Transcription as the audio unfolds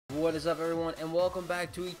What is up, everyone, and welcome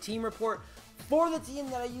back to a team report for the team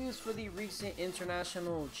that I used for the recent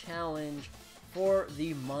international challenge for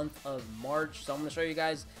the month of March. So I'm going to show you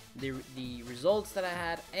guys the results that I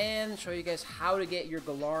had and show you guys how to get your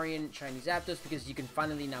Galarian Chinese Zapdos, because you can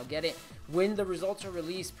finally now get it when the results are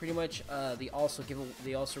released. Pretty much they also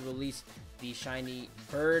release the shiny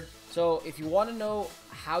bird. So if you want to know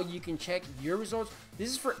how you can check your results, this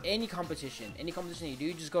is for any competition you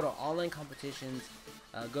do. Just go to online competitions,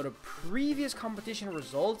 go to previous competition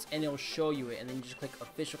results, and it'll show you it, and then you just click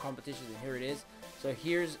official competitions, and here it is. So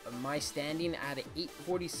here's my standing at an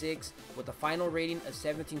 846 with a final rating of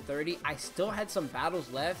 1730. I still had some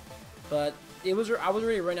battles left, but I was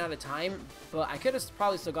already running out of time, but I could have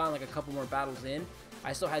probably still gotten like a couple more battles in.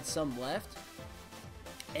 I still had some left,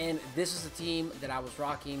 and this is the team that I was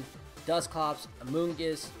rocking: Dusclops,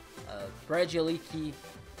 Amoonguss, Regieleki,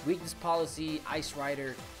 Weakness Policy, Ice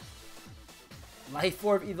Rider, Life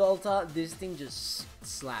Orb Evolta. This thing just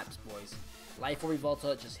slaps, boys. Life Orb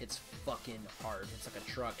Evolta just hits fucking hard. It's like a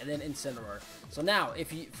truck. And then Incineroar. So now,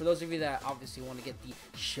 for those of you that obviously want to get the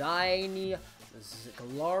shiny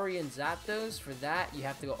Galarian Zapdos, for that you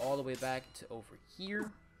have to go all the way back to over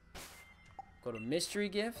here. Go to Mystery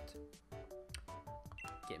Gift.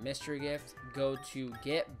 Get Mystery Gift. Go to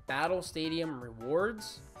Get Battle Stadium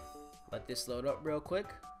Rewards. Let this load up real quick.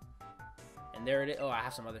 And there it is. Oh, I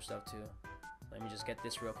have some other stuff too. Let me just get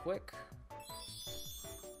this real quick.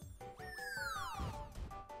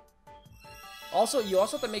 Also, you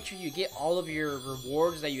also have to make sure you get all of your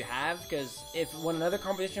rewards that you have, because when another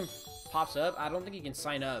competition pops up, I don't think you can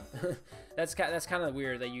sign up. that's kind of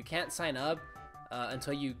weird that you can't sign up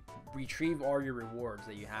until you retrieve all your rewards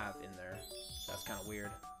that you have in there. That's kind of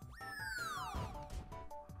weird.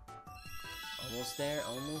 Almost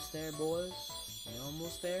there, boys. You're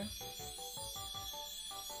almost there.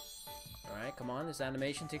 Alright, come on. This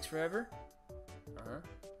animation takes forever.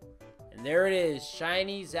 And there it is.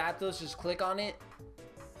 Shiny Zapdos. Just click on it.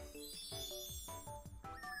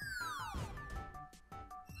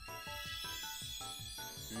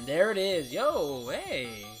 And there it is. Yo,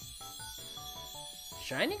 hey.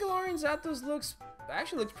 Shiny Galarian Zapdos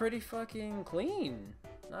actually looks pretty fucking clean.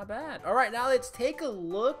 Not bad. Alright, now let's take a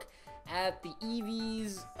look at the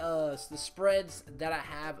EVs, the spreads that I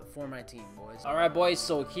have for my team, boys. Alright, boys,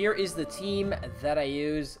 so here is the team that I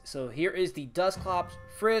use. So here is the Dusclops,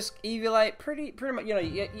 Frisk, Eviolite. Pretty much, you know,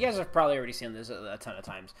 you guys have probably already seen this a ton of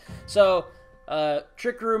times. So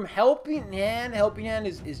Trick Room, Helping Hand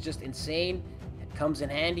is just insane. It comes in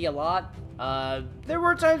handy a lot. There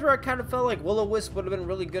were times where I kind of felt like Will-O-Wisp would have been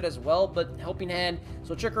really good as well, but Helping Hand.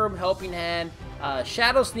 So Trick Room, Helping Hand,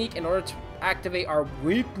 Shadow Sneak in order to activate our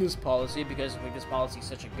Weakness Policy, because Weakness Policy is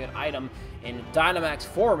such a good item in Dynamax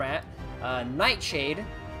format. Nightshade,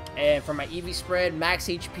 and for my EV spread, Max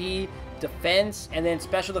HP, Defense, and then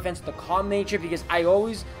Special Defense with the Calm Nature, because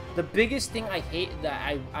the biggest thing I hate,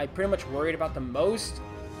 that I pretty much worried about the most,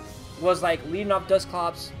 was like leading off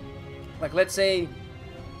Dusclops. Like, let's say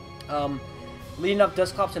leading up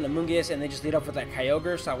Dusclops and Amoonguss, and they just lead up with that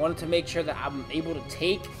Kyogre. So I wanted to make sure that I'm able to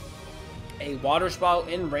take a Water Spout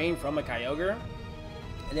in rain from a Kyogre.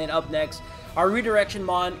 And then up next, our Redirection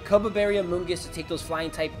Mon, Cobaberry, Amoonguss to take those flying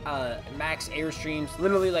type max Airstreams.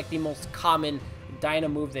 Literally like the most common Dyna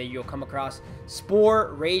move that you'll come across.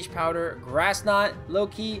 Spore, Rage Powder, Grass Knot,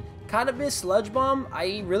 low-key, kind of miss Sludge Bomb.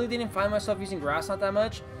 I really didn't find myself using Grass Knot that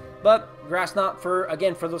much. But Grass Knot for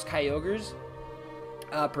those Kyogres.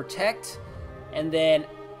 Protect, and then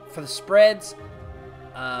for the spreads,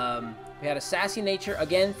 we had a Sassy Nature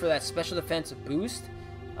again for that special defense boost,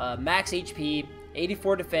 max HP,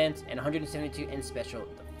 84 defense, and 172 in special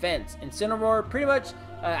defense. Incineroar, pretty much,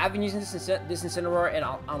 I've been using this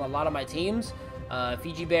Incineroar on a lot of my teams.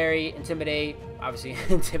 Fiji Berry, Intimidate, obviously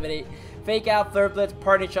Intimidate, Fake Out, Third Blitz,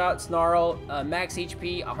 Parting Shot, Snarl, max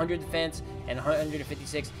HP, 100 defense, and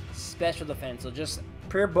 156 special defense. So just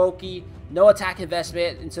pure bulky, no attack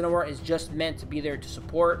investment. Incineroar is just meant to be there to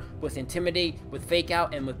support with Intimidate, with Fake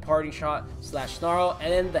Out, and with Parting Shot / Snarl.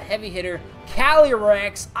 And then the heavy hitter,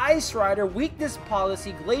 Calyrex, Ice Rider, Weakness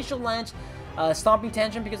Policy, Glacial Lance, Stomping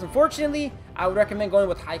Tantrum, because unfortunately, I would recommend going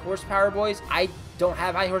with high horsepower, boys. I don't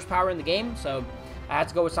have high horsepower in the game, so I had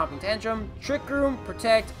to go with Stomping Tantrum. Trick Room,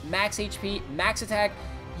 Protect, max HP, max attack,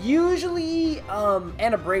 usually,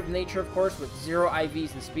 and a Brave Nature, of course, with 0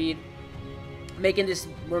 IVs and speed.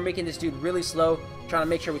 We're making this dude really slow, trying to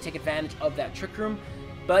make sure we take advantage of that Trick Room.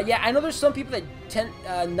 But yeah, I know there's some people that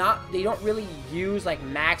they don't really use like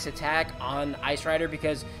max attack on Ice Rider,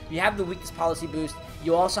 because you have the Weakness Policy boost.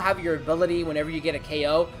 You also have your ability whenever you get a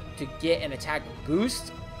KO to get an attack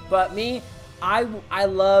boost. But me, I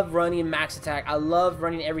love running max attack. I love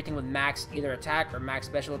running everything with max either attack or max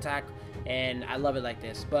special attack, and I love it like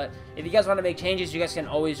this. But if you guys want to make changes, you guys can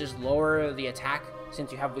always just lower the attack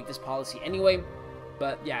since you have weakness policy anyway.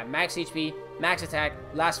 But yeah, max HP, max attack,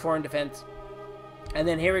 last 4 in defense. And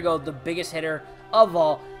then here we go, the biggest hitter of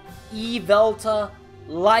all, Yveltal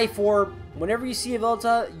Life Orb. Whenever you see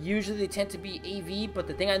Yveltal, usually they tend to be AV, but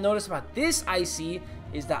the thing I noticed about this IC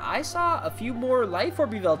is that I saw a few more Life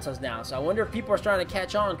Orb Yveltals now. So I wonder if people are starting to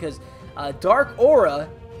catch on, because Dark Aura,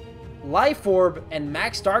 Life Orb, and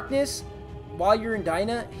Max Darkness, while you're in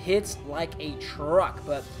Dyna, hits like a truck.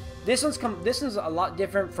 But this one's a lot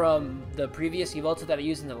different from the previous Yveltal that I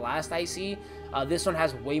used in the last IC. This one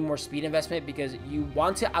has way more speed investment because you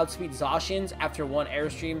want to outspeed Zacians after 1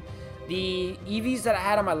 Airstream. The EVs that I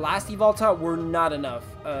had on my last Yveltal were not enough.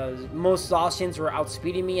 Most Zacians were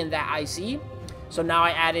outspeeding me in that IC. So now I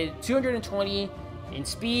added 220 in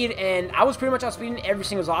speed, and I was pretty much outspeeding every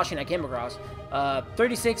single Zacian I came across.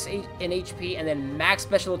 36 in HP, and then max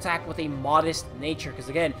special attack with a modest nature. Because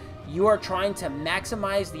again, you are trying to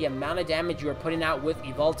maximize the amount of damage you are putting out with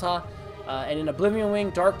Yveltal. And in Oblivion Wing,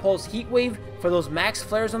 Dark Pulse, Heat Wave, for those max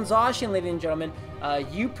flares on Zacian, ladies and gentlemen,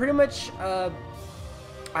 you pretty much, I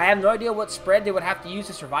have no idea what spread they would have to use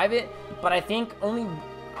to survive it, but I think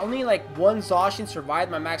only like 1 Zacian survived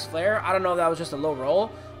my max flare. I don't know if that was just a low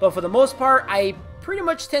roll, but for the most part, I pretty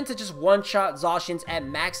much tend to just one-shot Zacians at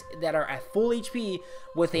max that are at full HP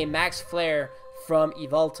with a max flare from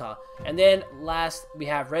Yveltal. And then last, we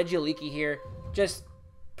have Regieleki here, just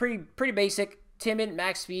pretty basic. Timid,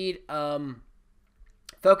 max speed,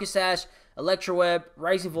 Focus Sash, Electro Web,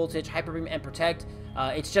 Rising Voltage, Hyper Beam, and Protect.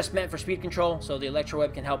 It's just meant for speed control, so the Electro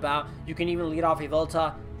Web can help out. You can even lead off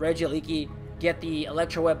Yveltal, Regieleki, get the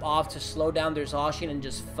Electro Web off to slow down their Zacian and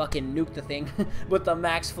just fucking nuke the thing with the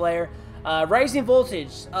max flare. Rising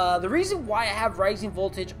Voltage. The reason why I have Rising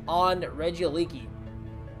Voltage on Regieleki,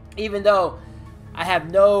 even though I have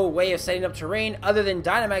no way of setting up terrain other than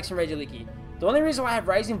Dynamax and Regieleki, the only reason why I have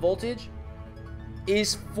Rising Voltage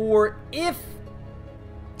is for if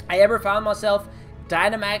I ever found myself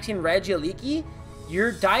Dynamaxing Regieleki,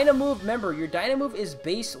 your Dyna move, remember, your Dyna move is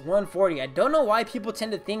base 140. I don't know why people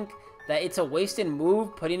tend to think that it's a wasted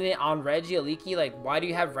move putting it on Regieleki. Like, why do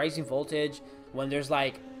you have Rising Voltage when there's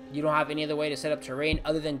like, you don't have any other way to set up terrain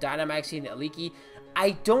other than Dynamaxing Eleki?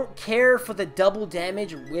 I don't care for the double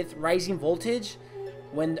damage with Rising Voltage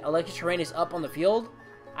when electric terrain is up on the field.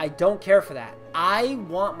 I don't care for that. I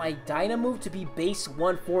want my Dyna move to be base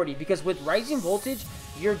 140, because with Rising Voltage,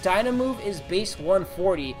 your Dyna move is base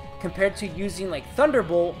 140 compared to using like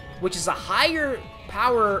Thunderbolt, which is a higher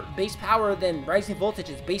base power than Rising Voltage.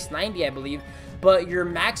 Is base 90, I believe, but your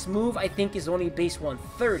max move, I think, is only base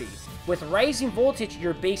 130. With Rising Voltage,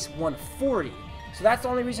 you're base 140. So that's the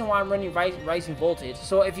only reason why I'm running Rising Voltage.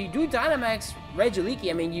 So if you do Dynamax Regieleki,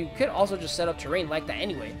 I mean, you could also just set up terrain like that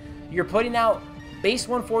anyway. You're putting out base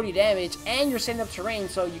 140 damage, and you're setting up terrain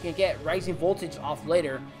so you can get Rising Voltage off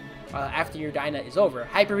later after your Dyna is over.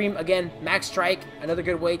 Hyper Beam, again, max strike, another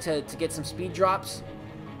good way to get some speed drops.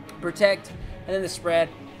 Protect, and then the spread,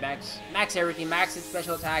 max everything, max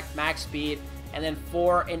special attack, max speed, and then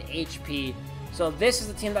 4 in HP. So this is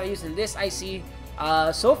the team that I used in this IC.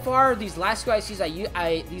 So far, these last two ICs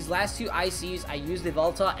I used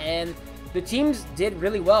Yveltal, and the teams did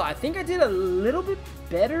really well. I think I did a little bit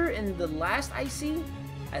better in the last IC.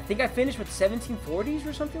 I think I finished with 1740s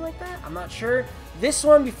or something like that. I'm not sure. This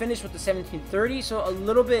one we finished with the 1730, so a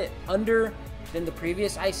little bit under than the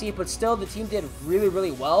previous IC, but still the team did really,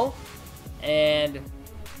 really well. And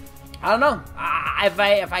I don't know.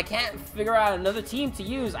 If I can't figure out another team to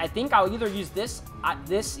use, I think I'll either use this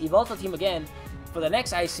Yveltal team again for the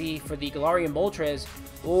next IC for the Galarian Moltres,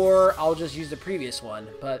 or I'll just use the previous one.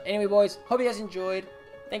 But anyway, boys, hope you guys enjoyed.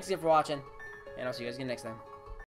 Thanks again for watching, and I'll see you guys again next time.